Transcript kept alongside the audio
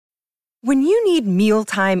When you need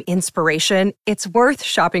mealtime inspiration, it's worth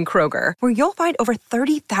shopping Kroger, where you'll find over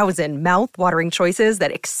 30,000 mouth-watering choices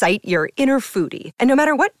that excite your inner foodie. And no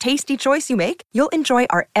matter what tasty choice you make, you'll enjoy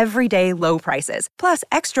our everyday low prices, plus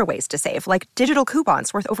extra ways to save, like digital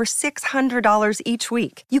coupons worth over $600 each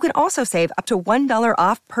week. You can also save up to $1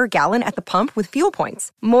 off per gallon at the pump with fuel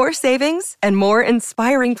points. More savings and more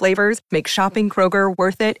inspiring flavors make shopping Kroger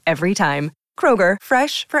worth it every time. Kroger,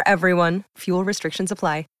 fresh for everyone. Fuel restrictions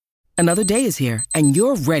apply. Another day is here, and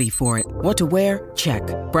you're ready for it. What to wear? Check.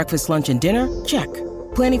 Breakfast, lunch, and dinner? Check.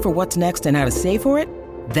 Planning for what's next and how to save for it?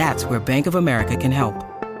 That's where Bank of America can help.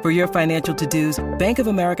 For your financial to-dos, Bank of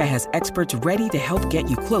America has experts ready to help get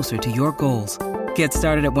you closer to your goals. Get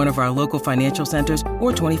started at one of our local financial centers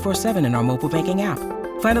or 24/7 in our mobile banking app.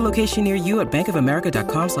 Find a location near you at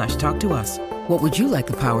bankofamerica.com/talktous. What would you like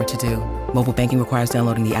the power to do? Mobile banking requires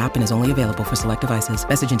downloading the app and is only available for select devices.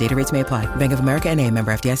 Message and data rates may apply. Bank of America N.A.,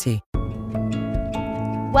 member FDIC.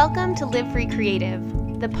 Welcome to Live Free Creative,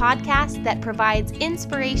 the podcast that provides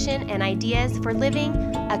inspiration and ideas for living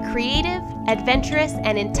a creative, adventurous,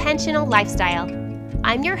 and intentional lifestyle.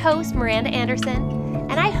 I'm your host, Miranda Anderson,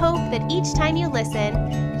 and I hope that each time you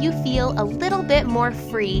listen, you feel a little bit more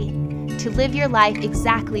free to live your life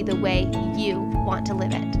exactly the way you want to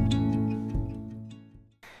live it.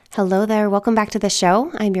 Hello there, welcome back to the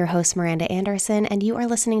show. I'm your host, Miranda Anderson, and you are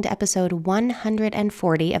listening to episode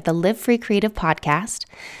 140 of the Live Free Creative podcast.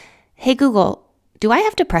 Hey Google, do I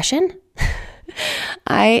have depression?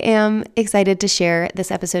 I am excited to share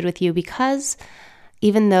this episode with you because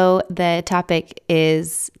even though the topic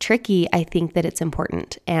is tricky, I think that it's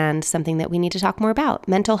important and something that we need to talk more about.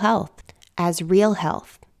 Mental health as real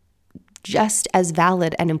health, just as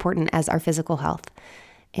valid and important as our physical health.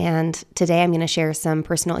 And today I'm going to share some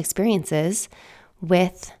personal experiences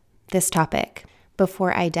with this topic.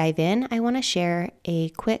 Before I dive in, I want to share a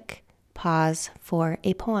quick pause for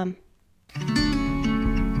a poem.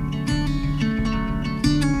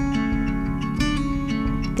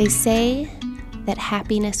 They say that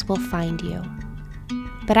happiness will find you,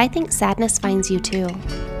 but I think sadness finds you too.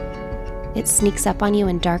 It sneaks up on you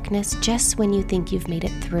in darkness just when you think you've made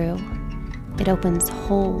it through. It opens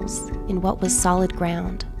holes in what was solid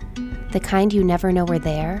ground, the kind you never know were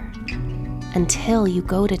there, until you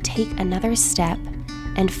go to take another step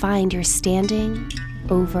and find you're standing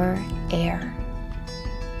over air.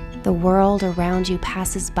 The world around you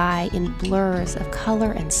passes by in blurs of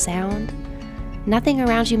color and sound, nothing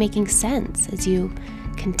around you making sense as you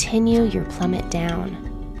continue your plummet down.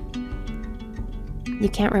 You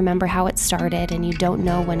can't remember how it started and you don't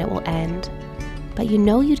know when it will end, but you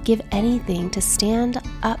know you'd give anything to stand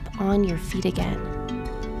up on your feet again.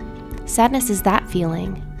 Sadness is that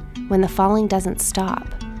feeling when the falling doesn't stop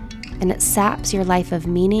and it saps your life of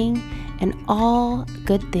meaning and all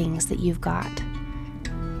good things that you've got.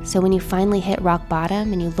 So when you finally hit rock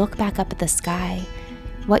bottom and you look back up at the sky,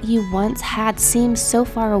 what you once had seems so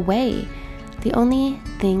far away. The only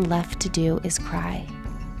thing left to do is cry.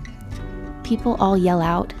 People all yell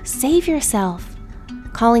out, "Save yourself,"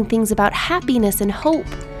 calling things about happiness and hope.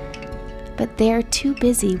 But they're too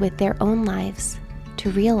busy with their own lives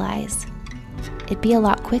to realize it'd be a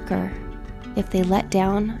lot quicker if they let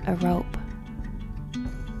down a rope.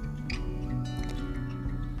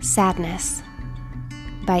 Sadness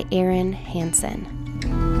by Erin Hansen.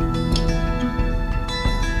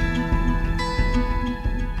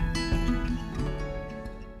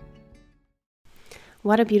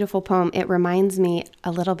 What a beautiful poem. It reminds me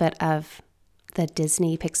a little bit of the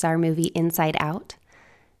Disney Pixar movie Inside Out.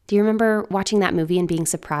 Do you remember watching that movie and being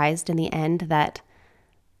surprised in the end that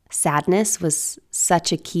sadness was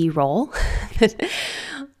such a key role?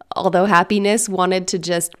 Although happiness wanted to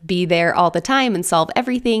just be there all the time and solve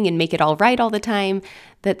everything and make it all right all the time,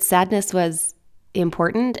 that sadness was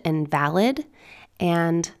important and valid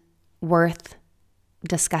and worth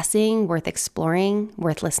discussing, worth exploring,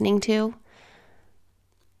 worth listening to.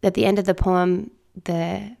 At the end of the poem,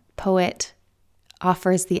 the poet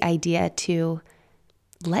offers the idea to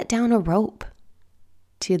let down a rope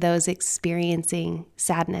to those experiencing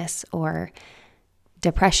sadness or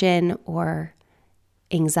depression or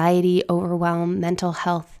anxiety, overwhelm, mental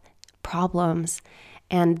health problems.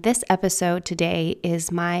 And this episode today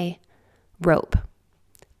is my rope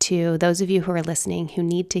to those of you who are listening who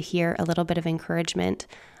need to hear a little bit of encouragement,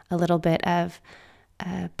 a little bit of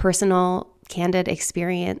personal, candid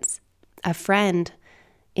experience, a friend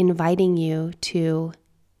inviting you to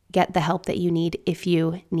get the help that you need if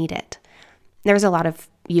you need it. There's a lot of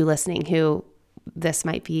you listening who this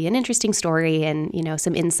might be an interesting story and,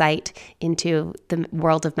 some insight into the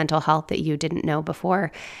world of mental health that you didn't know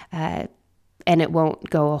before. and it won't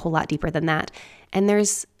go a whole lot deeper than that. And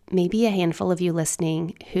there's maybe a handful of you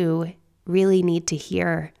listening who really need to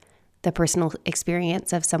hear the personal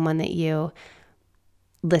experience of someone that you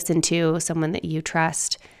listen to, someone that you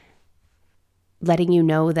trust, letting you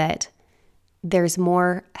know that there's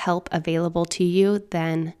more help available to you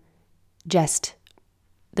than just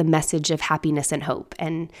the message of happiness and hope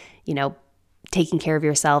and, taking care of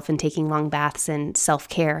yourself and taking long baths and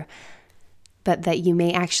self-care, but that you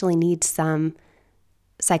may actually need some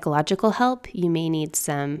psychological help, you may need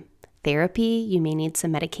some therapy, you may need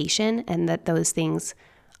some medication, and that those things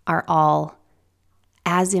are all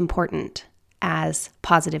as important as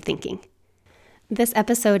positive thinking. This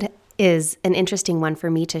episode is an interesting one for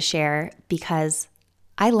me to share because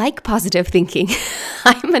I like positive thinking.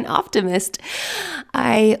 I'm an optimist.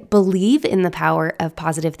 I believe in the power of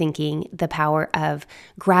positive thinking, the power of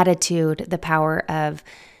gratitude, the power of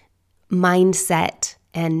mindset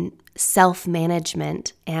and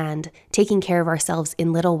self-management and taking care of ourselves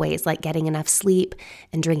in little ways like getting enough sleep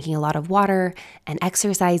and drinking a lot of water and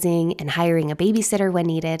exercising and hiring a babysitter when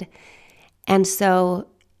needed. And so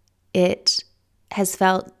it has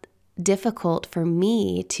felt difficult for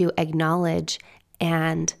me to acknowledge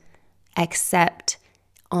and accept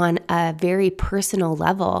on a very personal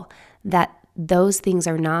level that those things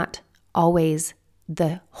are not always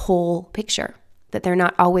the whole picture, that they're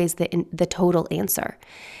not always the total answer.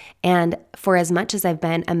 And for as much as I've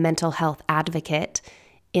been a mental health advocate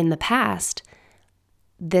in the past,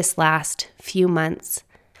 this last few months,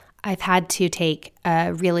 I've had to take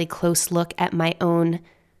a really close look at my own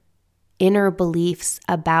inner beliefs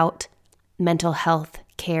about mental health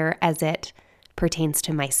care as it pertains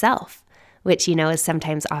to myself, which, is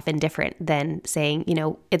sometimes often different than saying,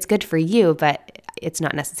 it's good for you, but it's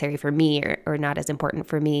not necessary for me or not as important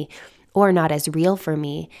for me or not as real for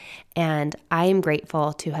me. And I am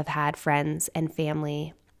grateful to have had friends and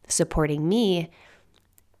family supporting me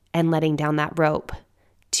and letting down that rope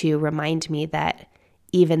to remind me that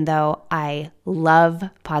even though I love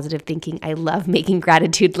positive thinking, I love making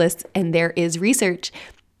gratitude lists, and there is research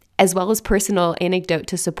as well as personal anecdote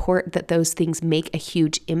to support that those things make a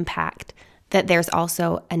huge impact, that there's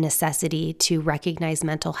also a necessity to recognize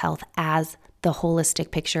mental health as the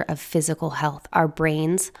holistic picture of physical health. Our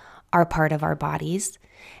brains are part of our bodies,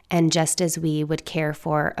 and just as we would care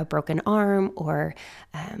for a broken arm or,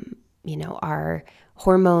 our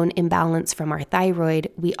hormone imbalance from our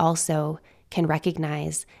thyroid, we also can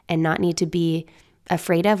recognize and not need to be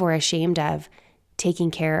afraid of or ashamed of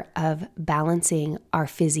taking care of balancing our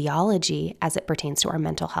physiology as it pertains to our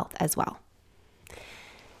mental health as well.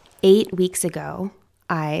 8 weeks ago,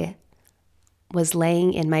 I was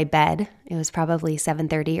laying in my bed. It was probably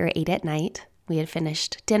 7:30 or 8 at night. We had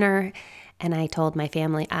finished dinner, and I told my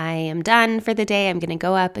family, I am done for the day. I'm going to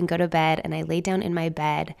go up and go to bed. And I laid down in my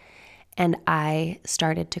bed, and I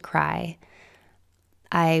started to cry.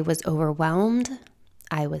 I was overwhelmed.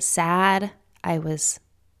 I was sad. I was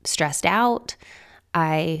stressed out.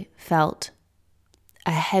 I felt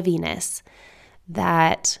a heaviness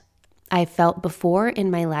that I felt before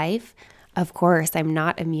in my life. Of course, I'm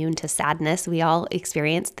not immune to sadness. We all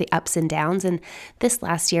experience the ups and downs, and this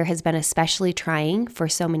last year has been especially trying for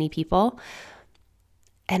so many people.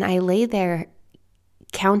 And I lay there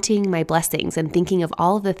counting my blessings and thinking of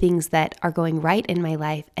all of the things that are going right in my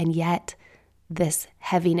life, and yet this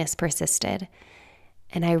heaviness persisted.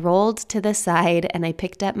 And I rolled to the side and I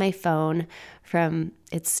picked up my phone from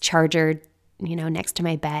its charger, next to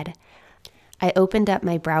my bed. I opened up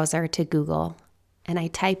my browser to Google and I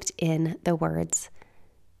typed in the words,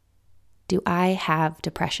 "Do I have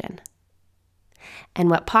depression?" And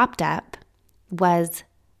what popped up was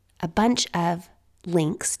a bunch of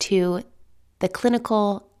links to the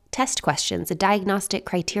clinical test questions, the diagnostic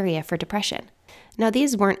criteria for depression. Now,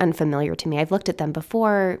 these weren't unfamiliar to me. I've looked at them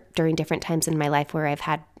before during different times in my life where I've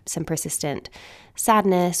had some persistent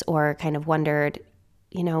sadness or kind of wondered,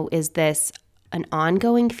 is this an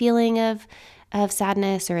ongoing feeling of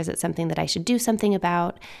sadness, or is it something that I should do something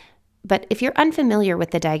about? But if you're unfamiliar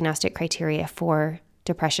with the diagnostic criteria for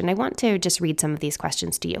depression, I want to just read some of these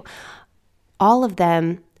questions to you. All of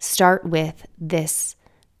them start with this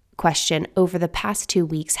question: over the past 2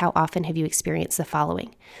 weeks, how often have you experienced the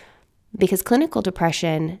following? Because clinical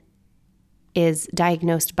depression is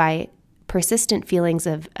diagnosed by persistent feelings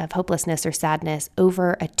of hopelessness or sadness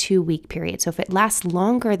over a 2-week period. So if it lasts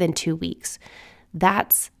longer than 2 weeks,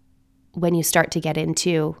 that's when you start to get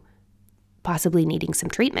into possibly needing some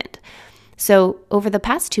treatment. So over the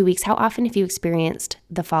past 2 weeks, how often have you experienced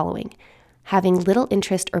the following? Having little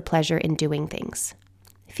interest or pleasure in doing things,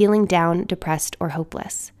 feeling down, depressed, or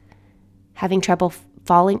hopeless, having trouble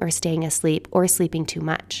falling or staying asleep or sleeping too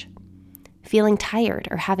much, feeling tired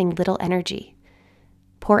or having little energy,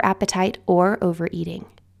 poor appetite or overeating,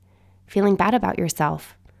 feeling bad about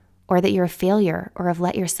yourself or that you're a failure or have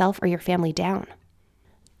let yourself or your family down,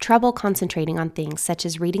 trouble concentrating on things such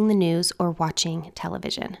as reading the news or watching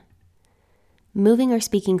television, moving or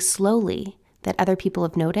speaking slowly that other people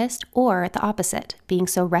have noticed, or the opposite, being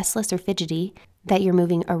so restless or fidgety that you're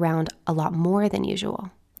moving around a lot more than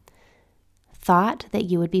usual, thought that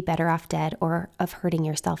you would be better off dead or of hurting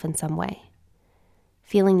yourself in some way,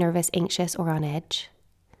 feeling nervous, anxious, or on edge,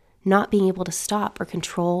 not being able to stop or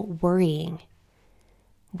control worrying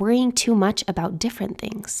too much about different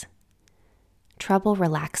things, trouble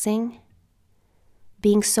relaxing,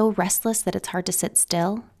 being so restless that it's hard to sit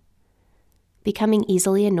still, becoming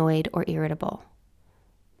easily annoyed or irritable,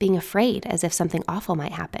 being afraid as if something awful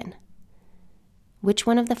might happen. Which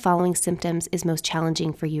one of the following symptoms is most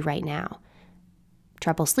challenging for you right now?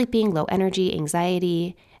 Trouble sleeping, low energy,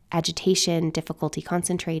 anxiety, agitation, difficulty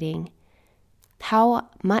concentrating. How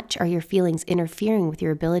much are your feelings interfering with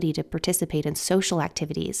your ability to participate in social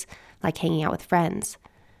activities, like hanging out with friends?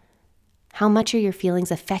 How much are your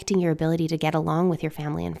feelings affecting your ability to get along with your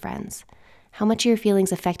family and friends? How much are your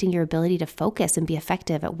feelings affecting your ability to focus and be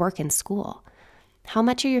effective at work and school? How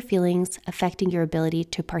much are your feelings affecting your ability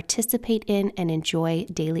to participate in and enjoy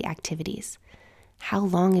daily activities? How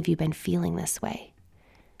long have you been feeling this way?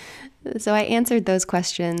 So I answered those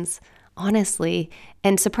questions honestly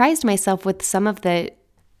and surprised myself with some of the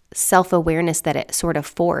self-awareness that it sort of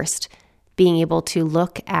forced, being able to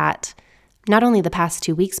look at not only the past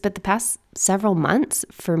 2 weeks, but the past several months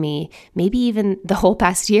for me, maybe even the whole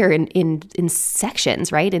past year in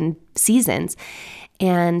sections, right? In seasons,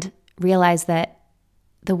 and realize that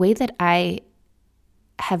the way that I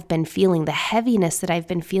have been feeling, the heaviness that I've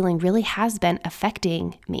been feeling really has been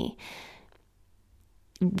affecting me.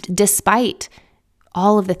 Despite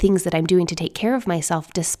all of the things that I'm doing to take care of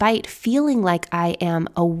myself, despite feeling like I am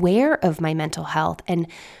aware of my mental health and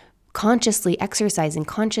consciously exercising,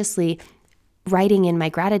 consciously writing in my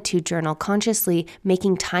gratitude journal, consciously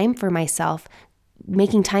making time for myself,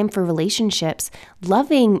 making time for relationships,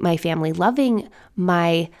 loving my family, loving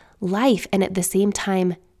my life, and at the same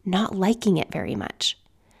time, not liking it very much.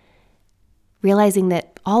 Realizing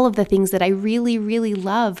that all of the things that I really, really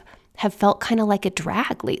love have felt kind of like a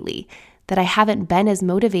drag lately, that I haven't been as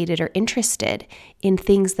motivated or interested in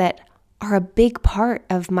things that are a big part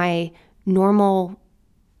of my normal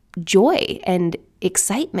joy and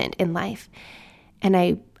excitement in life. And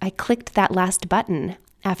I clicked that last button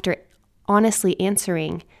after honestly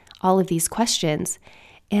answering all of these questions,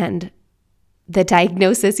 and the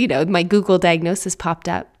diagnosis, my Google diagnosis popped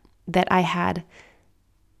up that I had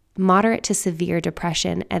moderate to severe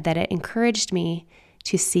depression and that it encouraged me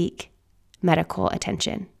to seek medical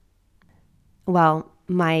attention. Well,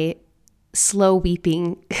 my slow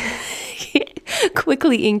weeping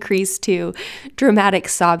quickly increased to dramatic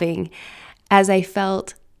sobbing as I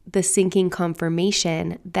felt the sinking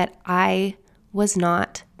confirmation that I was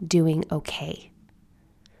not doing okay.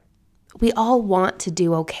 We all want to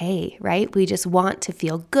do okay, right? We just want to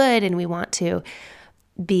feel good and we want to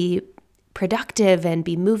be productive and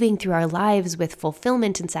be moving through our lives with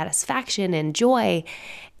fulfillment and satisfaction and joy.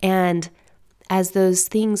 And as those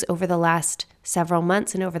things over the last several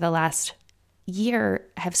months and over the last year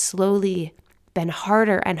have slowly been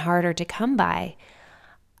harder and harder to come by,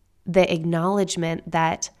 the acknowledgement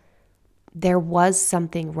that there was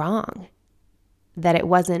something wrong, that it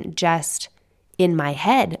wasn't just in my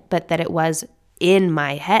head, but that it was in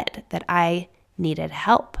my head, that I needed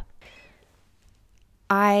help.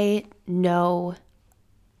 I know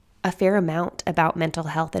a fair amount about mental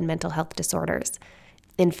health and mental health disorders.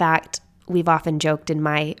 In fact, we've often joked in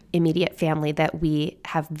my immediate family that we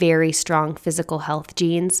have very strong physical health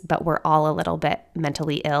genes, but we're all a little bit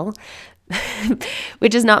mentally ill,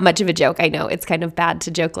 which is not much of a joke. I know it's kind of bad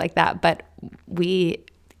to joke like that, but we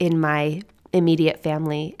in my immediate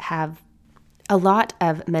family have a lot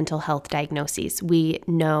of mental health diagnoses. We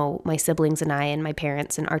know, my siblings and I and my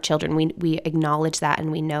parents and our children, we acknowledge that, and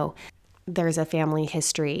we know there's a family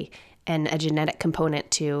history and a genetic component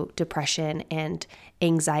to depression and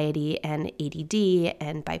anxiety and ADD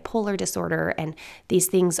and bipolar disorder. And these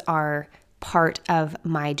things are part of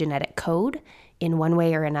my genetic code in one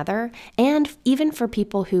way or another. And even for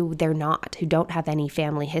people who they're not, who don't have any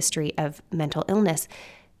family history of mental illness,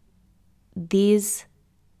 these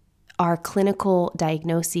are clinical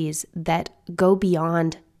diagnoses that go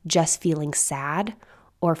beyond just feeling sad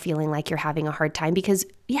or feeling like you're having a hard time, because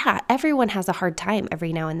everyone has a hard time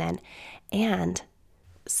every now and then. And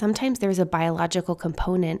sometimes there's a biological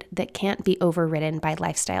component that can't be overridden by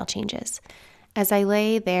lifestyle changes. As I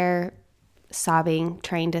lay there sobbing,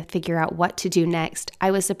 trying to figure out what to do next,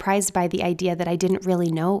 I was surprised by the idea that I didn't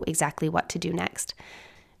really know exactly what to do next.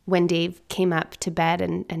 When Dave came up to bed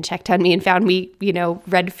and checked on me and found me,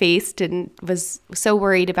 red-faced and was so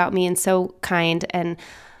worried about me and so kind and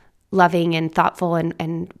loving and thoughtful,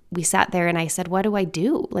 and we sat there and I said, what do I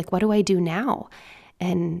do? Like, what do I do now?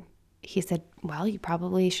 And he said, well, you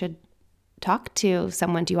probably should talk to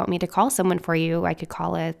someone. Do you want me to call someone for you? I could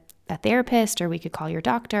call a therapist, or we could call your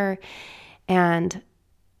doctor. And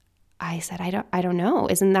I said, I don't know.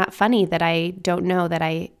 Isn't that funny that I don't know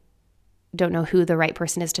who the right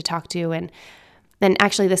person is to talk to? And then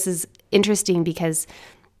actually this is interesting because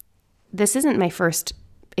this isn't my first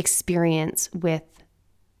experience with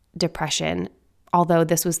depression, although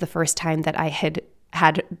this was the first time that I had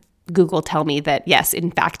Google tell me that, yes,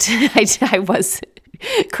 in fact, I was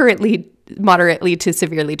currently moderately to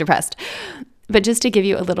severely depressed. But just to give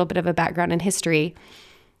you a little bit of a background and history,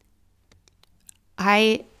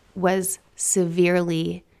 I was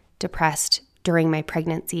severely depressed during my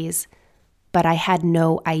pregnancies, but I had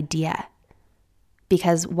no idea.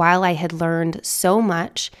 Because while I had learned so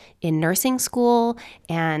much in nursing school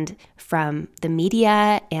and from the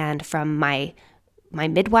media and from my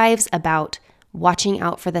midwives about watching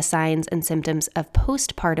out for the signs and symptoms of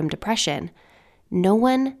postpartum depression, no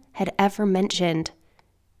one had ever mentioned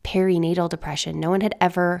perinatal depression. No one had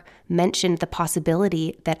ever mentioned the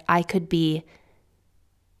possibility that I could be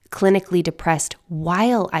clinically depressed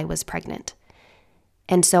while I was pregnant.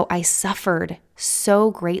 And so I suffered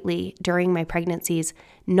so greatly during my pregnancies,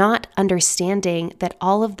 not understanding that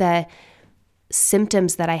all of the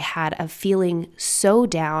symptoms that I had of feeling so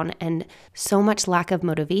down and so much lack of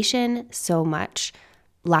motivation, so much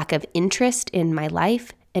lack of interest in my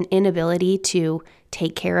life, an inability to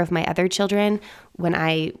take care of my other children. When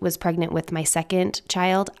I was pregnant with my second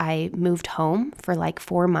child, I moved home for like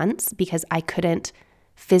 4 months because I couldn't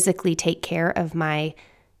physically take care of my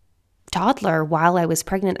toddler while I was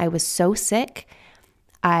pregnant. I was so sick.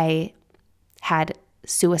 I had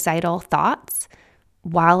suicidal thoughts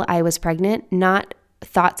while I was pregnant, not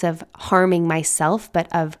thoughts of harming myself,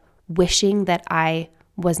 but of wishing that I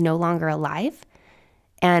was no longer alive.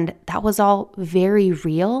 And that was all very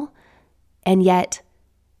real, and yet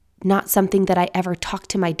not something that I ever talked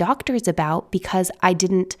to my doctors about because I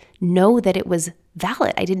didn't know that it was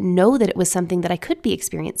valid. I didn't know that it was something that I could be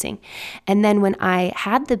experiencing. And then when I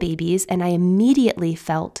had the babies and I immediately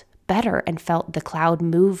felt better and felt the cloud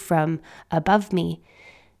move from above me,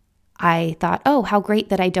 I thought, oh, how great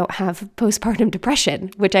that I don't have postpartum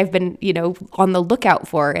depression, which I've been, on the lookout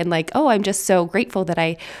for. And like, oh, I'm just so grateful that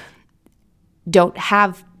I don't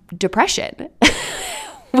have depression,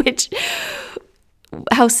 which,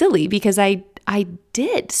 how silly, because I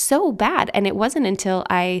did so bad. And it wasn't until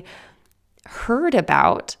I heard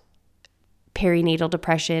about perinatal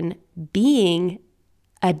depression being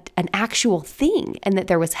an actual thing and that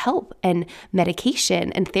there was help and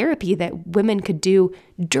medication and therapy that women could do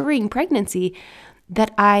during pregnancy,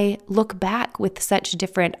 that I look back with such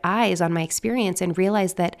different eyes on my experience and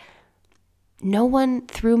realize that no one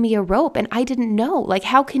threw me a rope and I didn't know. Like,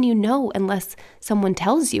 how can you know unless someone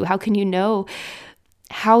tells you? How can you know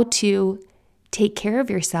how to take care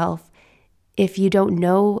of yourself if you don't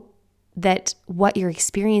know that what you're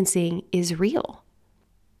experiencing is real?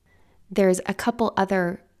 There's a couple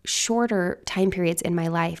other shorter time periods in my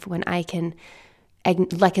life when I can,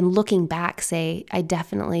 like in looking back, say I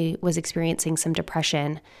definitely was experiencing some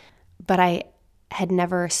depression, but I had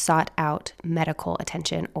never sought out medical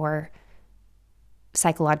attention or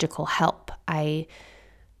psychological help. I,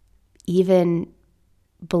 even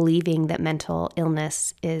believing that mental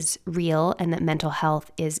illness is real and that mental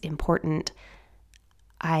health is important,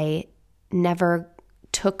 I never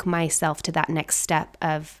took myself to that next step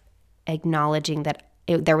of acknowledging that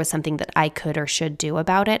there was something that I could or should do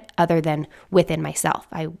about it other than within myself.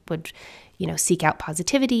 I would, seek out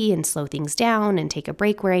positivity and slow things down and take a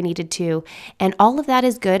break where I needed to. And all of that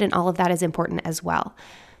is good and all of that is important as well.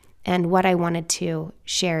 And what I wanted to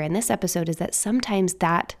share in this episode is that sometimes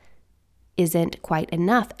that isn't quite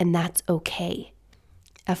enough, and that's okay.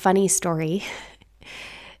 A funny story,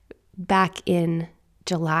 back in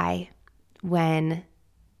July, when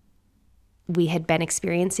we had been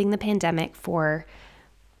experiencing the pandemic for,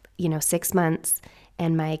 6 months,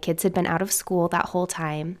 and my kids had been out of school that whole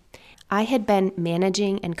time, I had been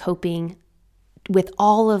managing and coping with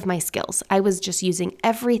all of my skills. I was just using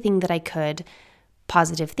everything that I could,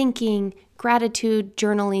 positive thinking, gratitude,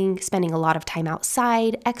 journaling, spending a lot of time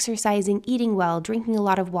outside, exercising, eating well, drinking a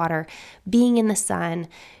lot of water, being in the sun,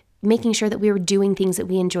 making sure that we were doing things that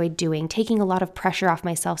we enjoyed doing, taking a lot of pressure off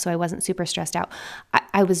myself so I wasn't super stressed out.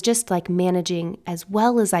 I was just like managing as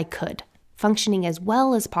well as I could, functioning as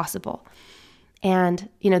well as possible. And,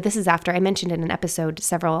 this is after I mentioned in an episode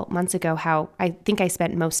several months ago how I think I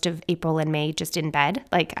spent most of April and May just in bed.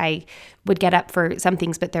 Like I would get up for some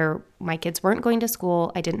things, but my kids weren't going to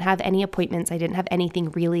school. I didn't have any appointments. I didn't have anything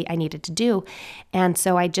really I needed to do. And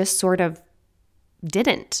so I just sort of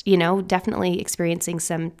didn't, definitely experiencing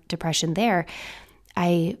some depression there.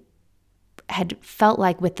 I had felt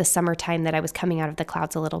like with the summertime that I was coming out of the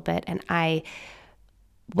clouds a little bit, and I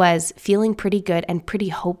was feeling pretty good and pretty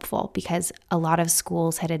hopeful because a lot of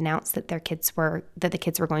schools had announced that the kids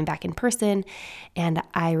were going back in person. And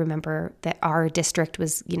I remember that our district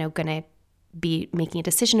was, going to be making a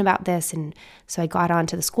decision about this. And so I got on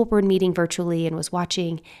to the school board meeting virtually and was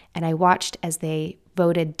watching, and I watched as they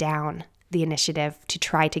voted down the initiative to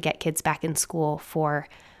try to get kids back in school for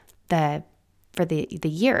the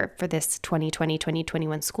year, for this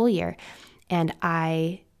 2020-2021 school year. And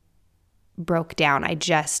I broke down. I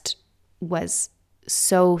just was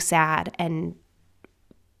so sad. And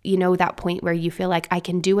that point where you feel like I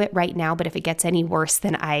can do it right now, but if it gets any worse,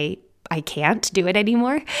 then I can't do it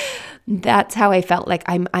anymore. That's how I felt. Like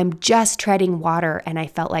I'm just treading water, and I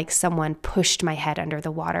felt like someone pushed my head under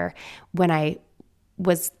the water when I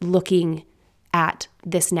was looking at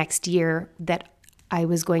this next year that I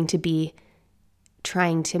was going to be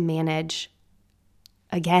trying to manage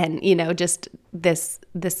again, just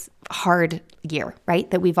this hard year,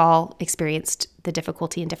 right? That we've all experienced the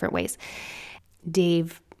difficulty in different ways.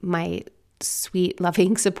 Dave, my sweet,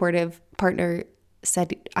 loving, supportive partner,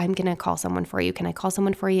 said, I'm going to call someone for you. Can I call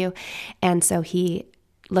someone for you? And so he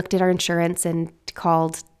looked at our insurance and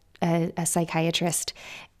called a psychiatrist,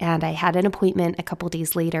 and I had an appointment a couple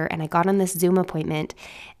days later, and I got on this Zoom appointment,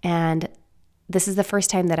 and this is the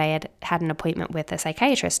first time that I had an appointment with a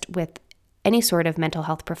psychiatrist with any sort of mental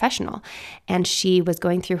health professional. And she was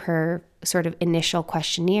going through her sort of initial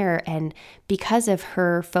questionnaire. And because of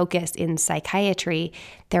her focus in psychiatry,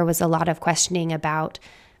 there was a lot of questioning about,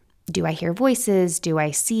 do I hear voices? Do I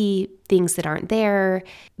see things that aren't there?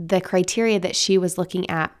 The criteria that she was looking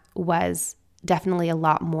at was definitely a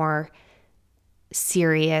lot more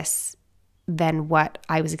serious than what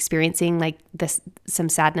I was experiencing, like some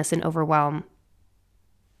sadness and overwhelm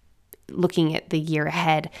looking at the year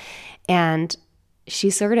ahead. And she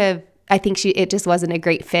sort of, I think it just wasn't a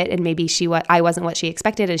great fit, and maybe I wasn't what she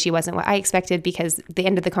expected, and she wasn't what I expected, because at the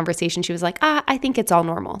end of the conversation she was like, I think it's all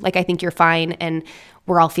normal. Like, I think you're fine, and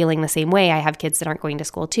we're all feeling the same way. I have kids that aren't going to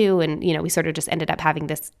school too, and we sort of just ended up having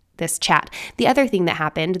this chat. The other thing that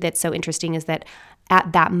happened that's so interesting is that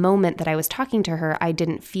at that moment that I was talking to her, I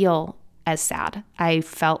didn't feel as sad. I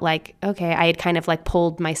felt like, okay, I had kind of like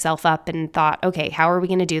pulled myself up and thought, okay, how are we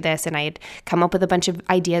going to do this? And I had come up with a bunch of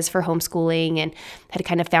ideas for homeschooling and had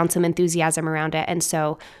kind of found some enthusiasm around it. And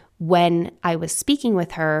so when I was speaking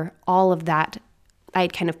with her, all of that, I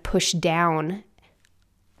had kind of pushed down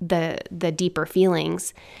the deeper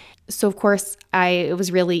feelings. So of course, it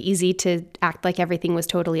was really easy to act like everything was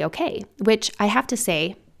totally okay, which I have to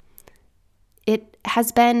say, it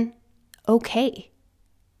has been okay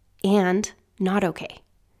and not okay.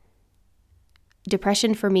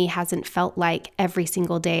 Depression for me hasn't felt like every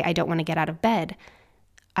single day I don't want to get out of bed.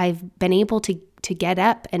 I've been able to get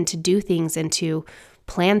up and to do things and to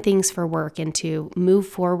plan things for work and to move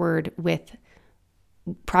forward with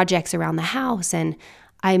projects around the house, and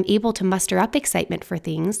I'm able to muster up excitement for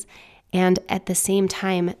things. And at the same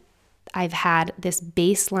time, I've had this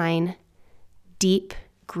baseline deep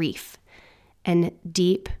grief and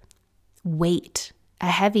deep weight, a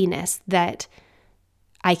heaviness that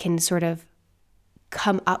I can sort of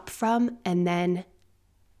come up from and then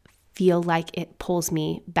feel like it pulls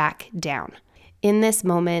me back down. In this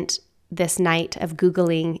moment, this night of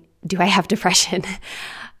Googling, do I have depression?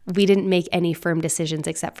 We didn't make any firm decisions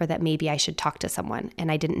except for that maybe I should talk to someone,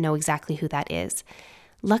 and I didn't know exactly who that is.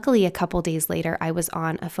 Luckily, a couple days later, I was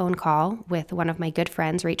on a phone call with one of my good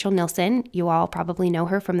friends, Rachel Nilsson. You all probably know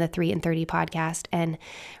her from the 3 and 30 podcast. And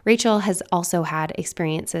Rachel has also had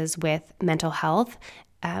experiences with mental health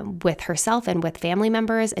with herself and with family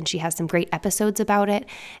members, and she has some great episodes about it.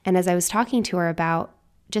 And as I was talking to her about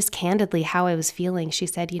just candidly how I was feeling, she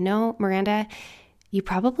said, Miranda, you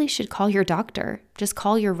probably should call your doctor. Just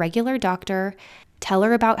call your regular doctor, tell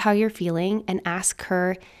her about how you're feeling, and ask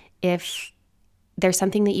her if there's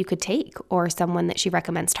something that you could take or someone that she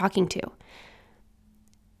recommends talking to.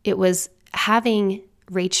 It was having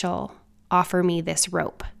Rachel offer me this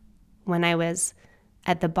rope when I was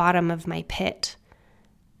at the bottom of my pit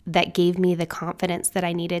that gave me the confidence that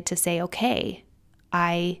I needed to say, okay,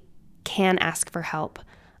 I can ask for help.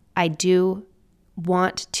 I do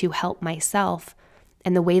want to help myself.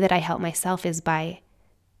 And the way that I help myself is by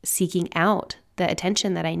seeking out the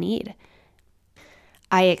attention that I need.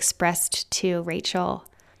 I expressed to Rachel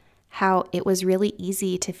how it was really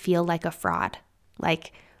easy to feel like a fraud.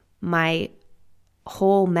 Like my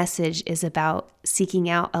whole message is about seeking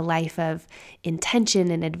out a life of intention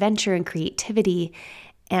and adventure and creativity.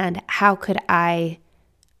 And how could I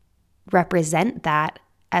represent that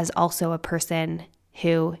as also a person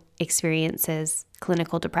who experiences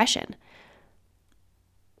clinical depression?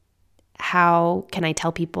 How can I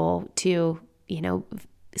tell people to,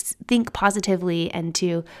 think positively and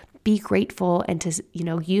to be grateful and to,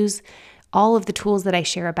 use all of the tools that I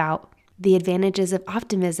share about the advantages of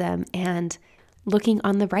optimism and looking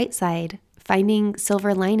on the bright side, finding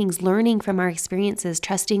silver linings, learning from our experiences,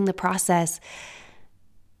 trusting the process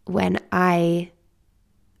when I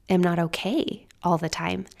am not okay all the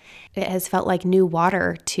time. It has felt like new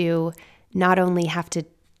water to not only have to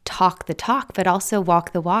talk the talk, but also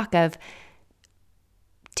walk the walk of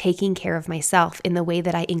taking care of myself in the way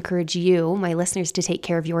that I encourage you, my listeners, to take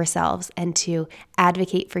care of yourselves and to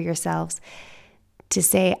advocate for yourselves, to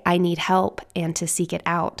say, I need help and to seek it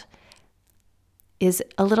out is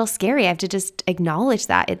a little scary. I have to just acknowledge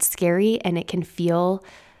that. It's scary and it can feel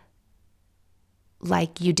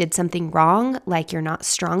like you did something wrong, like you're not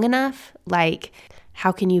strong enough, like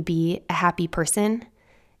how can you be a happy person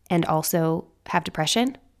and also have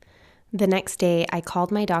depression? The next day, I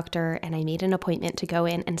called my doctor and I made an appointment to go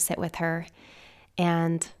in and sit with her.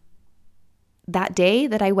 And that day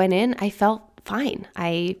that I went in, I felt fine.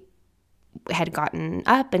 I had gotten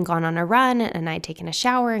up and gone on a run, and I'd taken a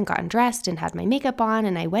shower and gotten dressed and had my makeup on,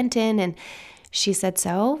 and I went in and she said,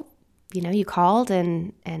 so, you called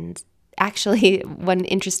and actually, one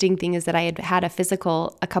interesting thing is that I had had a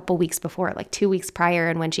physical a couple weeks before, like 2 weeks prior.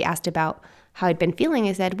 And when she asked about how I'd been feeling,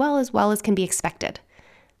 I said, well as can be expected.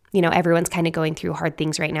 Everyone's kind of going through hard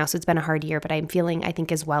things right now. So it's been a hard year, but I'm feeling, I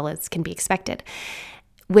think, as well as can be expected,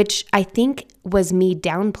 which I think was me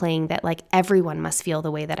downplaying that like everyone must feel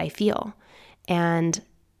the way that I feel. And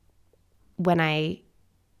when I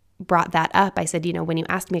brought that up, I said, when you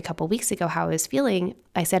asked me a couple weeks ago how I was feeling,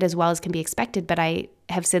 I said as well as can be expected, but I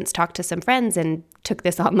have since talked to some friends and took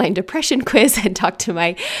this online depression quiz and talked to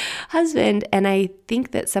my husband. And I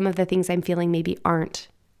think that some of the things I'm feeling maybe aren't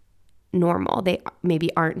normal. They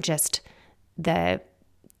maybe aren't just the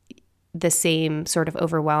same sort of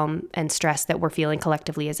overwhelm and stress that we're feeling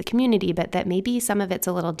collectively as a community, but that maybe some of it's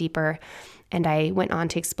a little deeper. And I went on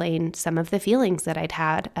to explain some of the feelings that I'd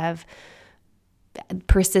had of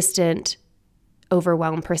persistent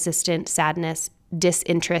overwhelm, persistent sadness,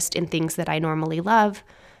 disinterest in things that I normally love.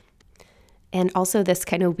 And also this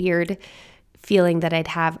kind of weird feeling that I'd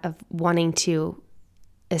have of wanting to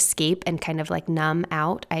escape and kind of like numb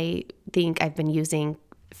out. I think I've been using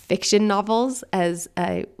fiction novels as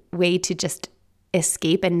a way to just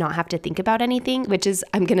escape and not have to think about anything, which is,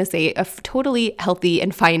 I'm going to say, a totally healthy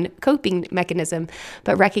and fine coping mechanism,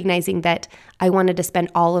 but recognizing that I wanted to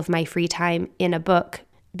spend all of my free time in a book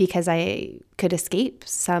because I could escape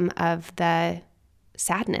some of the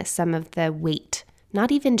sadness, some of the weight,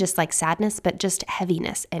 not even just like sadness, but just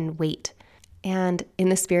heaviness and weight. And in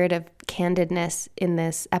the spirit of candidness in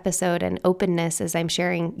this episode and openness as I'm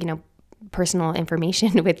sharing, personal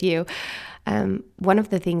information with you, one of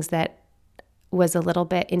the things that was a little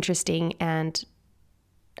bit interesting and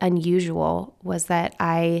unusual was that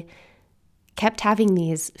I kept having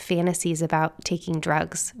these fantasies about taking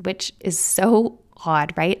drugs, which is so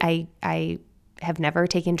odd, right? I have never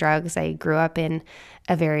taken drugs. I grew up in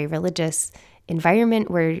a very religious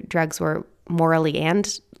environment where drugs were morally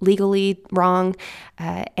and legally wrong,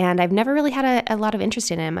 and I've never really had a lot of interest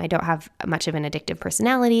in them. I don't have much of an addictive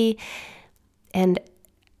personality, and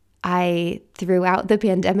I, throughout the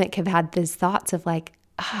pandemic, have had these thoughts of like,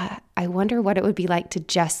 I wonder what it would be like to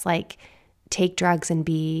just like take drugs and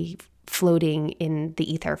be floating in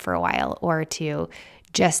the ether for a while, or to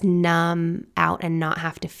just numb out and not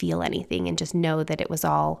have to feel anything and just know that it was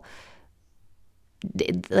all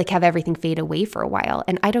like have everything fade away for a while.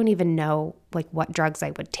 And I don't even know like what drugs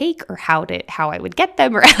I would take or how I would get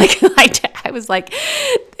them, or like I was like,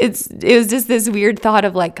 it was just this weird thought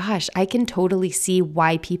of like, gosh, I can totally see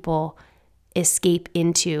why people escape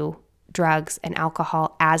into drugs and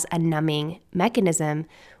alcohol as a numbing mechanism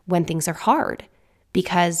when things are hard,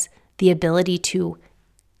 because the ability to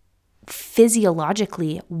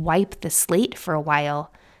physiologically wipe the slate for a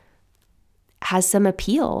while has some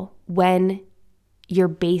appeal when your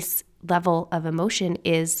base level of emotion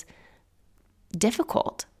is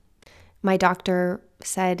difficult. My doctor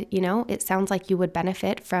said, it sounds like you would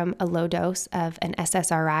benefit from a low dose of an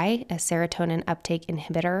SSRI, a serotonin uptake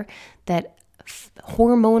inhibitor, that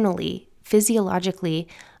hormonally, physiologically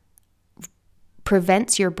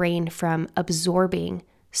prevents your brain from absorbing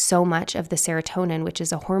so much of the serotonin, which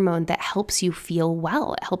is a hormone that helps you feel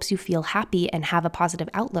well. It helps you feel happy and have a positive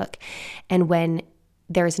outlook. And when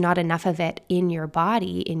there's not enough of it in your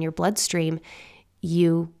body, in your bloodstream,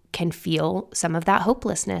 you can feel some of that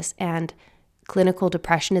hopelessness. And clinical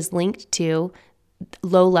depression is linked to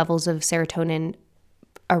low levels of serotonin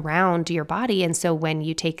around your body. And so when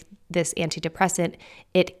you take this antidepressant,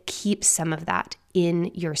 it keeps some of that in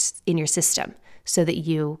your system so that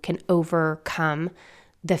you can overcome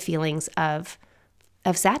the feelings of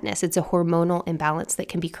sadness. It's a hormonal imbalance that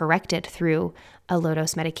can be corrected through a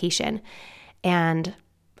low-dose medication. And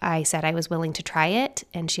I said I was willing to try it.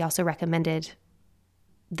 And she also recommended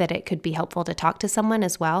that it could be helpful to talk to someone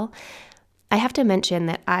as well. I have to mention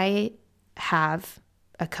that I have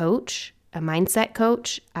a coach, a mindset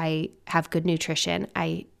coach. I have good nutrition.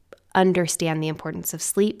 I understand the importance of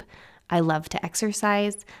sleep. I love to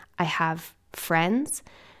exercise. I have friends.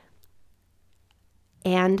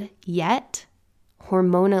 And yet,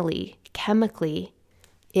 hormonally, chemically,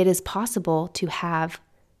 it is possible to have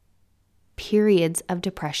periods of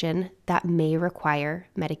depression that may require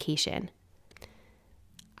medication.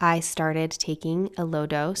 I started taking a low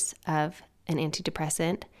dose of an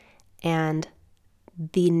antidepressant, and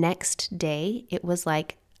the next day it was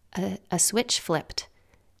like a switch flipped,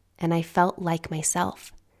 and I felt like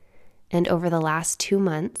myself. And over the last 2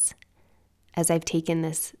 months, as I've taken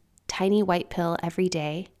this tiny white pill every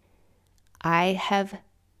day, I have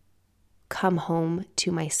come home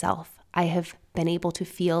to myself. I have been able to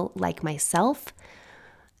feel like myself.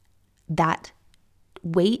 That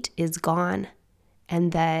weight is gone,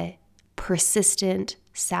 and the persistent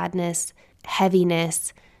sadness,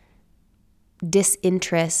 heaviness,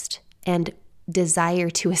 disinterest, and desire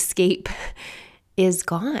to escape is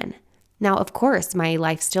gone. Now, of course, my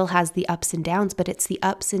life still has the ups and downs, but it's the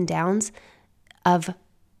ups and downs of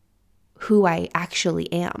who I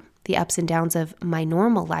actually am, the ups and downs of my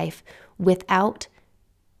normal life without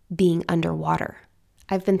being underwater.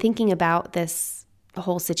 I've been thinking about this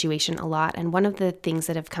whole situation a lot, and one of the things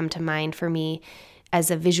that have come to mind for me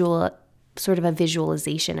as a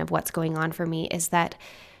visualization of what's going on for me is that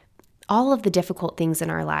all of the difficult things in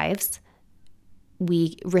our lives,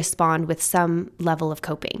 we respond with some level of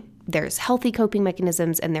coping. There's healthy coping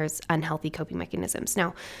mechanisms and there's unhealthy coping mechanisms.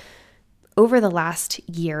 Now, over the last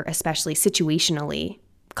year, especially situationally,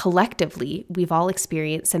 collectively, we've all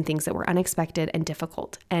experienced some things that were unexpected and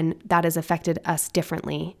difficult, and that has affected us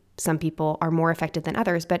differently. Some people are more affected than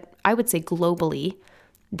others, but I would say globally,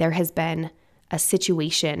 there has been a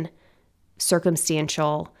situation,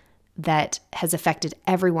 circumstantial, that has affected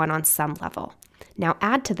everyone on some level. Now,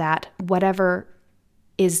 add to that whatever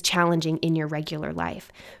is challenging in your regular life.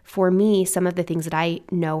 For me, some of the things that I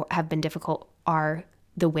know have been difficult are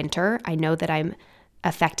the winter. I know that I'm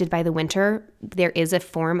affected by the winter. There is a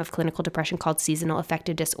form of clinical depression called seasonal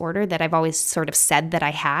affective disorder that I've always sort of said that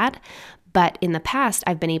I had. But in the past,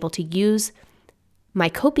 I've been able to use my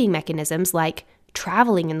coping mechanisms like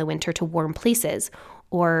traveling in the winter to warm places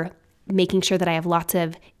or making sure that I have lots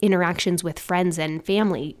of interactions with friends and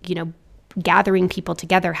family, gathering people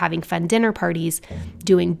together, having fun dinner parties,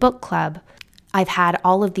 doing book club. I've had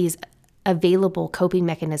all of these available coping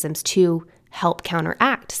mechanisms to help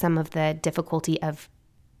counteract some of the difficulty of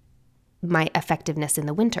my effectiveness in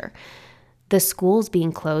the winter. The schools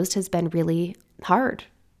being closed has been really hard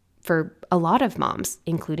for a lot of moms,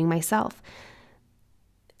 including myself.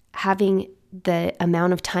 Having the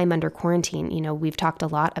amount of time under quarantine, we've talked a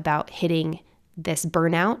lot about hitting this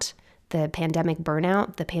burnout, the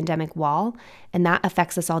pandemic wall, and that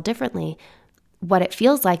affects us all differently. What it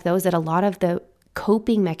feels like, though, is that a lot of the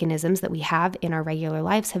coping mechanisms that we have in our regular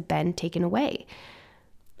lives have been taken away.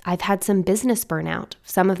 I've had some business burnout.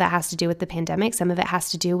 Some of that has to do with the pandemic. Some of it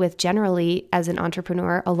has to do with generally, as an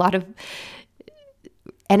entrepreneur, a lot of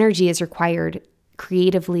energy is required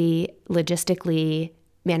creatively, logistically,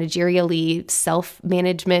 managerially,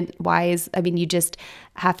 self-management wise. I mean, you just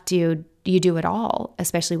have to, you do it all,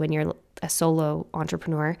 especially when you're a solo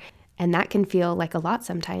entrepreneur. And that can feel like a lot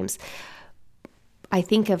sometimes. I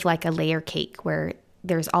think of like a layer cake where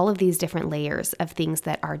there's all of these different layers of things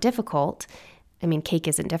that are difficult. I mean, cake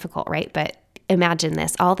isn't difficult, right? But imagine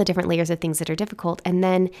this, all the different layers of things that are difficult. And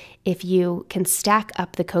then if you can stack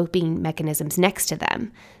up the coping mechanisms next to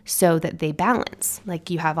them so that they balance,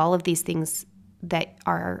 like you have all of these things that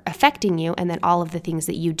are affecting you, and then all of the things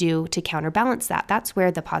that you do to counterbalance that. That's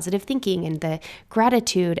where the positive thinking and the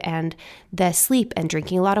gratitude and the sleep and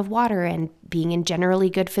drinking a lot of water and being in generally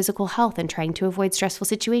good physical health and trying to avoid stressful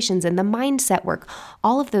situations and the mindset work,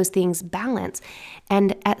 all of those things balance.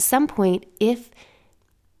 And at some point, if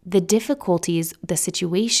the difficulties, the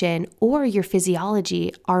situation, or your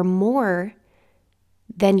physiology are more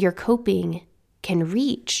than your coping can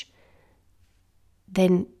reach,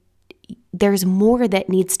 then there's more that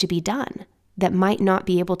needs to be done that might not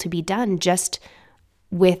be able to be done just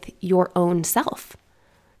with your own self.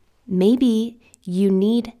 Maybe you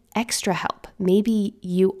need extra help. Maybe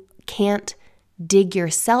you can't dig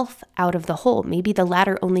yourself out of the hole. Maybe the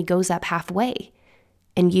ladder only goes up halfway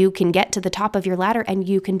and you can get to the top of your ladder and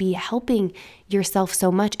you can be helping yourself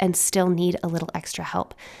so much and still need a little extra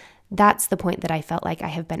help. That's the point that I felt like I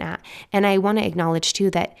have been at. And I want to acknowledge too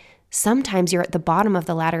that sometimes you're at the bottom of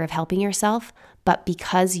the ladder of helping yourself, but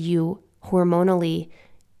because you hormonally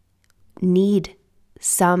need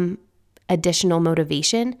some additional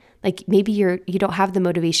motivation, like maybe you don't have the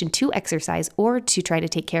motivation to exercise or to try to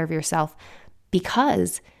take care of yourself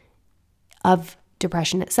because of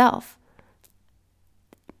depression itself.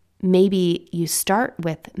 Maybe you start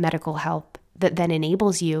with medical help that then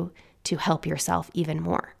enables you to help yourself even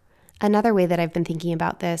more. Another way that I've been thinking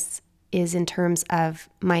about this is in terms of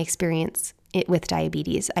my experience with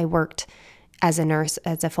diabetes. I worked as a nurse,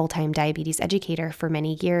 as a full-time diabetes educator for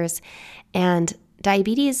many years. And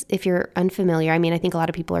diabetes, if you're unfamiliar, I mean, I think a lot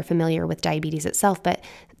of people are familiar with diabetes itself, but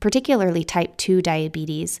particularly type 2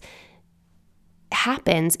 diabetes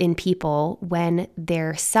happens in people when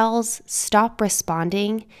their cells stop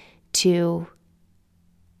responding to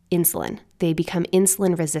insulin. They become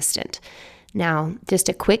insulin resistant. Now, just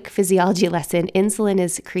a quick physiology lesson. Insulin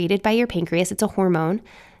is created by your pancreas. It's a hormone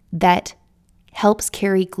that helps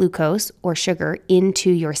carry glucose or sugar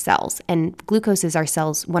into your cells. And glucose is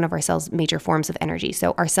one of our cells' major forms of energy.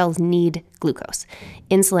 So our cells need glucose.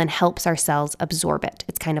 Insulin helps our cells absorb it.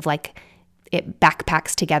 It's kind of like it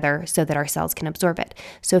backpacks together so that our cells can absorb it.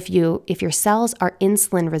 So if your cells are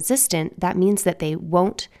insulin resistant, that means that they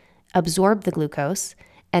won't absorb the glucose,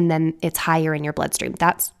 and then it's higher in your bloodstream.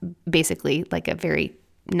 That's basically like a very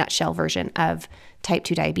nutshell version of type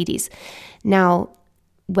 2 diabetes. Now,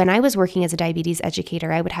 when I was working as a diabetes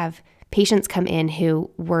educator, I would have patients come in who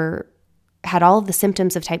had all of the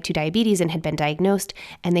symptoms of type 2 diabetes and had been diagnosed,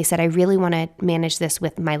 and they said, I really want to manage this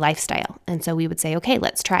with my lifestyle. And so we would say, okay,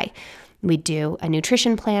 let's try. We'd do a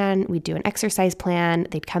nutrition plan, we'd do an exercise plan.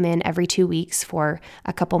 They'd come in every 2 weeks for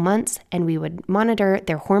a couple months, and we would monitor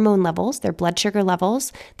their hormone levels, their blood sugar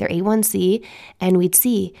levels, their A1C, and we'd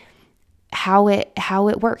see how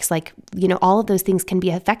it works. Like, all of those things can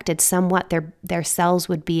be affected somewhat. Their cells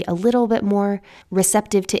would be a little bit more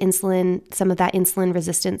receptive to insulin. Some of that insulin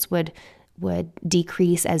resistance would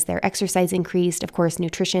decrease as their exercise increased. Of course,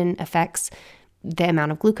 nutrition affects the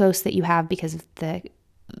amount of glucose that you have because of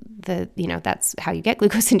that's how you get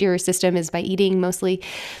glucose into your system is by eating mostly.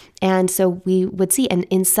 And so we would see, and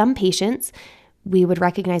in some patients, we would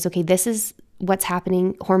recognize, okay, this is what's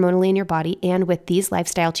happening hormonally in your body. And with these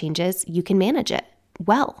lifestyle changes, you can manage it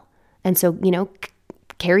well. And so,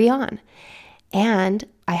 carry on. And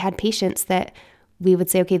I had patients that we would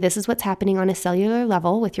say, okay, this is what's happening on a cellular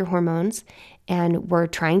level with your hormones, and we're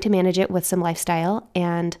trying to manage it with some lifestyle.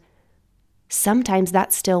 And sometimes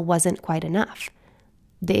that still wasn't quite enough.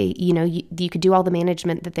 You could do all the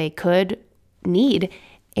management that they could need.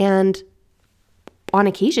 And on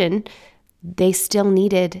occasion, they still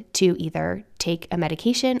needed to either take a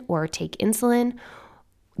medication or take insulin.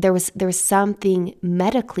 There was something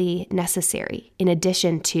medically necessary in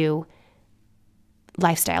addition to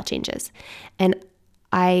lifestyle changes. And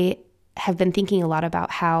I have been thinking a lot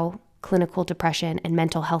about how clinical depression and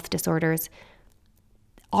mental health disorders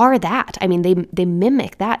are that. I mean, they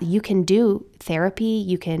mimic that. You can do therapy,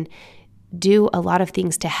 you can do a lot of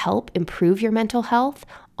things to help improve your mental health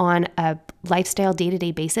on a lifestyle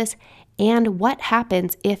day-to-day basis. And what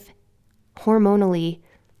happens if hormonally,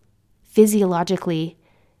 physiologically,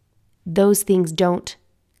 those things don't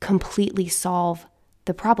completely solve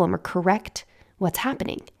the problem or correct what's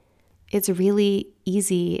happening? It's really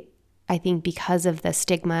easy, I think, because of the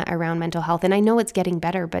stigma around mental health. And I know it's getting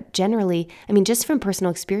better, but generally, I mean, just from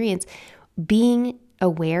personal experience, being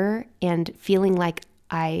aware and feeling like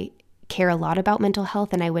I care a lot about mental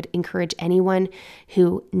health, and I would encourage anyone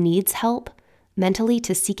who needs help mentally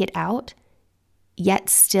to seek it out. Yet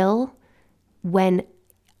still, when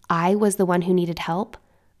I was the one who needed help,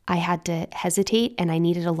 I had to hesitate, and I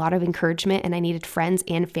needed a lot of encouragement, and I needed friends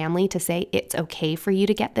and family to say, it's okay for you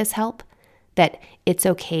to get this help, that it's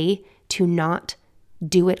okay to not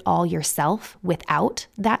do it all yourself without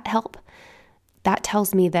that help, that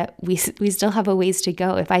tells me that we still have a ways to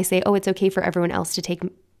go. If I say, oh, it's okay for everyone else to take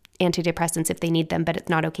antidepressants if they need them, but it's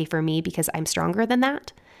not okay for me because I'm stronger than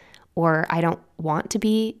that, or I don't want to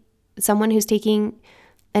be someone who's taking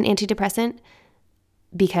an antidepressant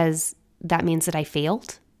because that means that I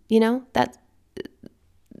failed, that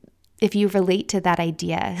if you relate to that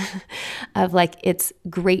idea of like, it's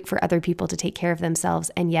great for other people to take care of themselves,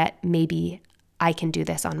 and yet maybe I can do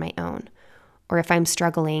this on my own. Or if I'm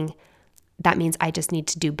struggling, that means I just need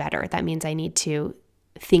to do better. That means I need to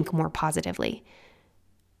think more positively.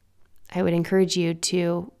 I would encourage you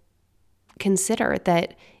to consider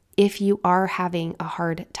that if you are having a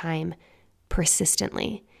hard time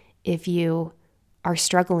persistently, if you are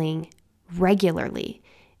struggling regularly,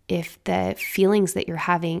 if the feelings that you're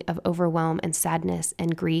having of overwhelm and sadness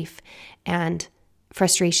and grief and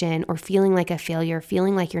frustration, or feeling like a failure,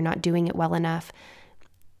 feeling like you're not doing it well enough,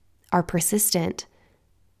 are persistent,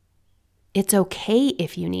 it's okay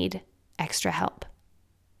if you need extra help.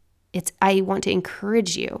 I want to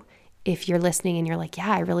encourage you, if you're listening and you're like,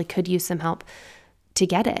 yeah, I really could use some help, to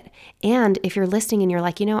get it. And if you're listening and you're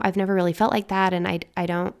like, I've never really felt like that, and I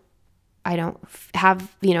don't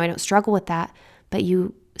have, I don't struggle with that, but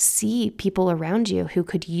you see people around you who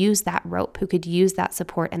could use that rope, who could use that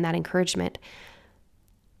support and that encouragement,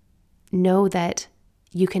 know that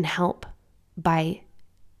you can help by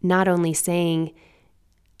not only saying,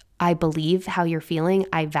 I believe how you're feeling,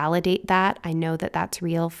 I validate that, I know that that's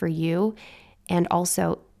real for you, and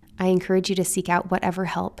also I encourage you to seek out whatever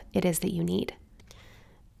help it is that you need.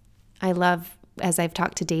 I love, as I've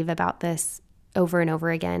talked to Dave about this over and over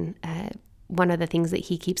again, one of the things that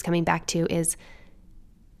he keeps coming back to is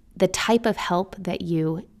the type of help that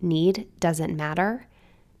you need doesn't matter.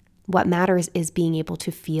 What matters is being able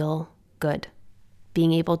to feel good,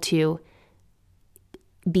 being able to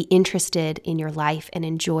be interested in your life and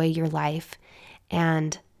enjoy your life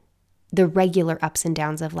and the regular ups and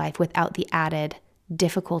downs of life without the added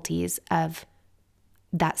difficulties of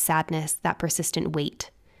that sadness, that persistent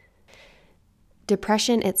weight.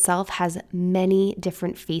 Depression itself has many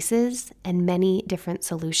different faces and many different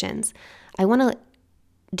solutions. I want to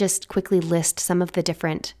just quickly list some of the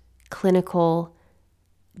different clinical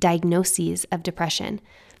diagnoses of depression.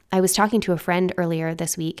 I was talking to a friend earlier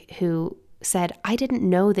this week who said, I didn't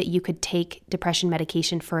know that you could take depression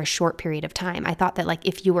medication for a short period of time. I thought that like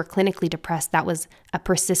if you were clinically depressed, that was a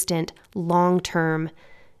persistent, long-term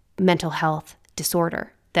mental health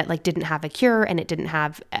disorder that like didn't have a cure, and it didn't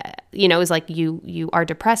have, it was like you are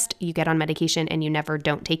depressed, you get on medication and you never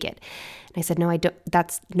don't take it. And I said, no, I don't.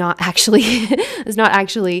 That's not actually, it's not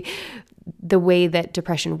actually the way that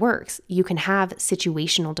depression works. You can have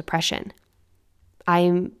situational depression.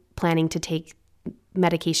 I'm planning to take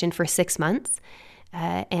medication for 6 months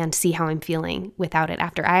and see how I'm feeling without it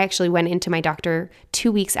after. I actually went into my doctor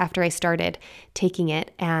 2 weeks after I started taking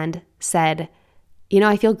it and said,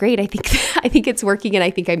 I feel great. I think it's working and I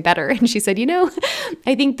think I'm better. And she said,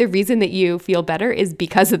 I think the reason that you feel better is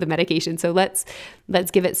because of the medication. So let's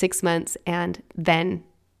give it 6 months and then,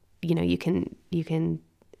 you can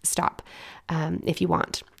stop if you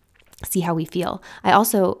want. See how we feel. I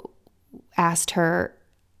also asked her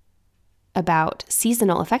about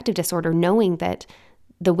seasonal affective disorder, knowing that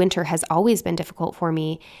the winter has always been difficult for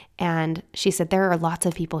me. And she said there are lots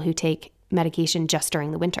of people who take medication just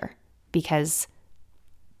during the winter because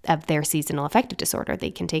of their seasonal affective disorder. They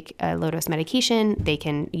can take a low-dose medication, they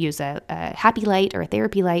can use a happy light or a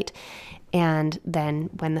therapy light, and then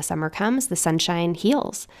when the summer comes, the sunshine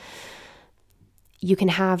heals. You can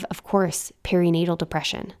have, of course, perinatal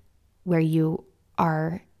depression, where you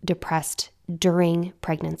are depressed during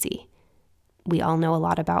pregnancy. We all know a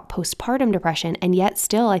lot about postpartum depression, and yet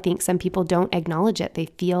still I think some people don't acknowledge it. They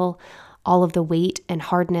feel all of the weight and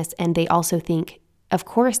hardness, and they also think, of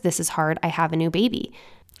course this is hard, I have a new baby.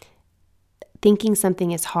 Thinking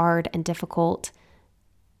something is hard and difficult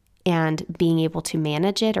and being able to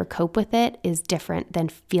manage it or cope with it is different than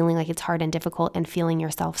feeling like it's hard and difficult and feeling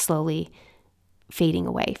yourself slowly fading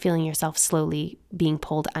away, feeling yourself slowly being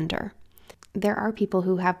pulled under. There are people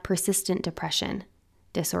who have persistent depression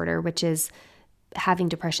disorder, which is having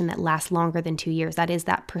depression that lasts longer than 2 years. That is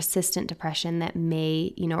that persistent depression that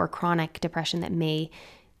may, or chronic depression that may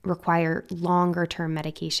require longer term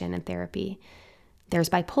medication and therapy. There's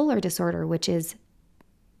bipolar disorder, which is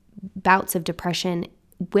bouts of depression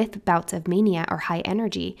with bouts of mania or high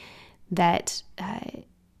energy that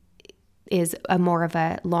is a more of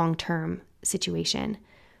a long-term situation.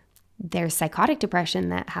 There's psychotic depression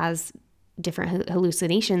that has different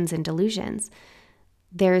hallucinations and delusions.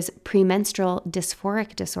 There's premenstrual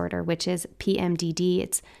dysphoric disorder, which is PMDD.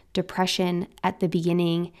 It's depression at the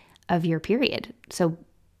beginning of your period. So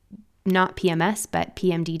not PMS, but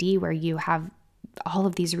PMDD, where you have all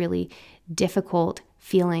of these really difficult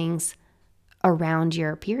feelings around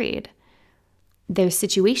your period. There's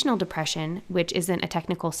situational depression, which isn't a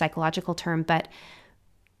technical psychological term, but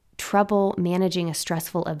trouble managing a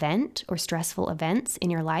stressful event or stressful events in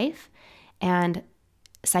your life. And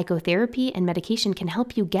psychotherapy and medication can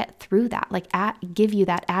help you get through that, give you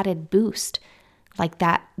that added boost, like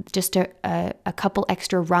that, just a couple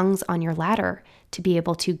extra rungs on your ladder to be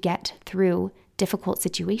able to get through difficult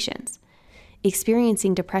situations.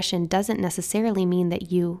 Experiencing depression doesn't necessarily mean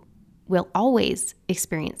that you will always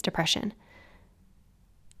experience depression.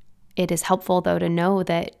 It is helpful, though, to know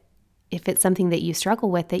that if it's something that you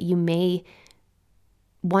struggle with, that you may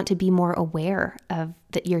want to be more aware of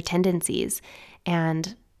your tendencies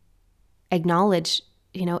and acknowledge,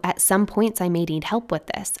 at some points I may need help with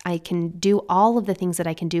this. I can do all of the things that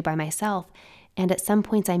I can do by myself, and at some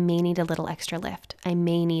points I may need a little extra lift. I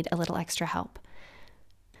may need a little extra help.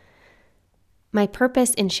 My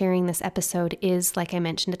purpose in sharing this episode is, like I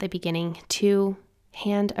mentioned at the beginning, to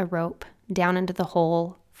hand a rope down into the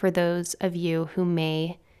hole for those of you who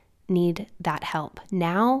may need that help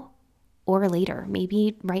now or later.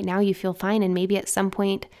 Maybe right now you feel fine, and maybe at some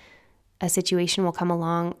point a situation will come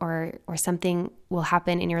along or something will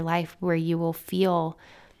happen in your life where you will feel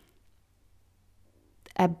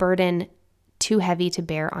a burden too heavy to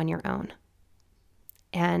bear on your own.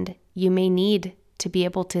 And you may need to be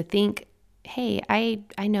able to think, hey,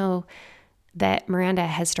 I know that Miranda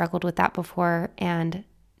has struggled with that before, and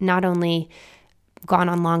not only gone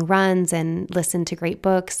on long runs and listened to great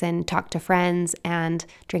books and talked to friends and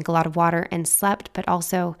drank a lot of water and slept, but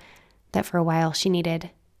also that for a while she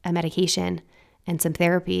needed a medication and some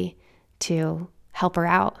therapy to help her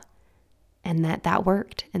out, and that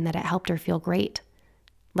worked, and that it helped her feel great,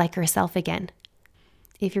 like herself again.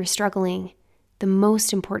 If you're struggling, the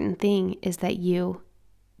most important thing is that you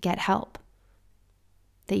get help,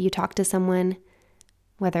 that you talk to someone,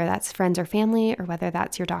 whether that's friends or family, or whether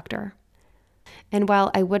that's your doctor. And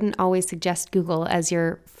while I wouldn't always suggest Google as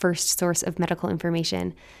your first source of medical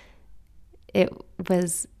information, it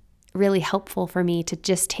was really helpful for me to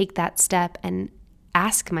just take that step and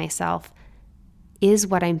ask myself, is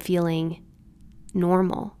what I'm feeling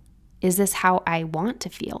normal? Is this how I want to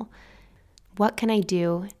feel? What can I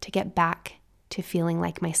do to get back to feeling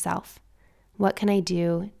like myself? What can I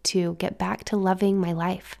do to get back to loving my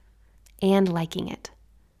life and liking it?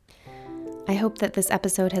 I hope that this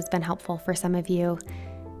episode has been helpful for some of you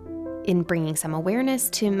in bringing some awareness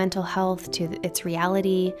to mental health, to its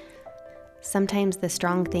reality. Sometimes the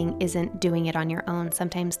strong thing isn't doing it on your own.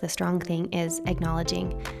 Sometimes the strong thing is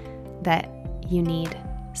acknowledging that you need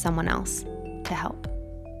someone else to help.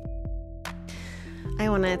 I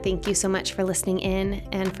want to thank you so much for listening in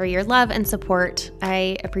and for your love and support.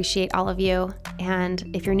 I appreciate all of you. And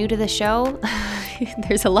if you're new to the show,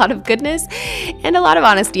 there's a lot of goodness and a lot of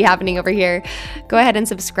honesty happening over here. Go ahead and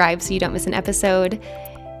subscribe so you don't miss an episode.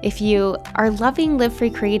 If you are loving Live Free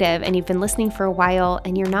Creative and you've been listening for a while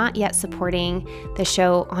and you're not yet supporting the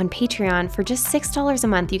show on Patreon, for just $6 a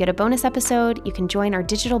month, you get a bonus episode, you can join our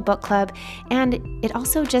digital book club, and it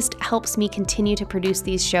also just helps me continue to produce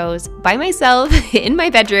these shows by myself in my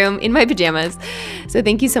bedroom, in my pajamas. So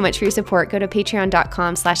thank you so much for your support. Go to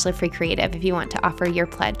patreon.com/livefreecreative if you want to offer your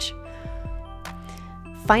pledge.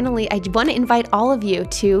 Finally, I want to invite all of you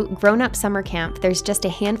to Grown Up Summer Camp. There's just a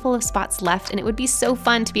handful of spots left, and it would be so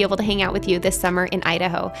fun to be able to hang out with you this summer in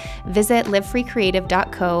Idaho. Visit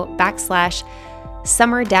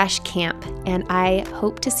livefreecreative.co/summer-camp, and I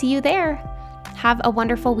hope to see you there. Have a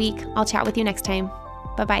wonderful week. I'll chat with you next time.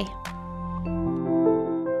 Bye-bye.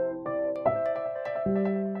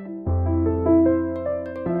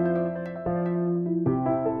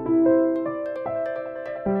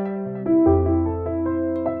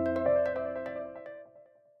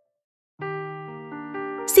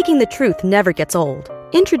 Seeking the truth never gets old.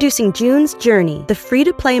 Introducing June's Journey, the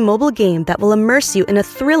free-to-play mobile game that will immerse you in a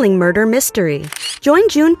thrilling murder mystery. Join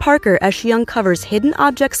June Parker as she uncovers hidden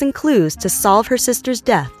objects and clues to solve her sister's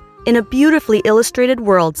death in a beautifully illustrated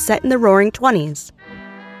world set in the Roaring '20s.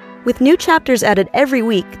 With new chapters added every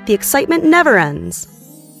week, the excitement never ends.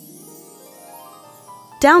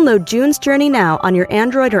 Download June's Journey now on your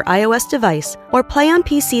Android or iOS device, or play on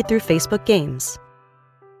PC through Facebook Games.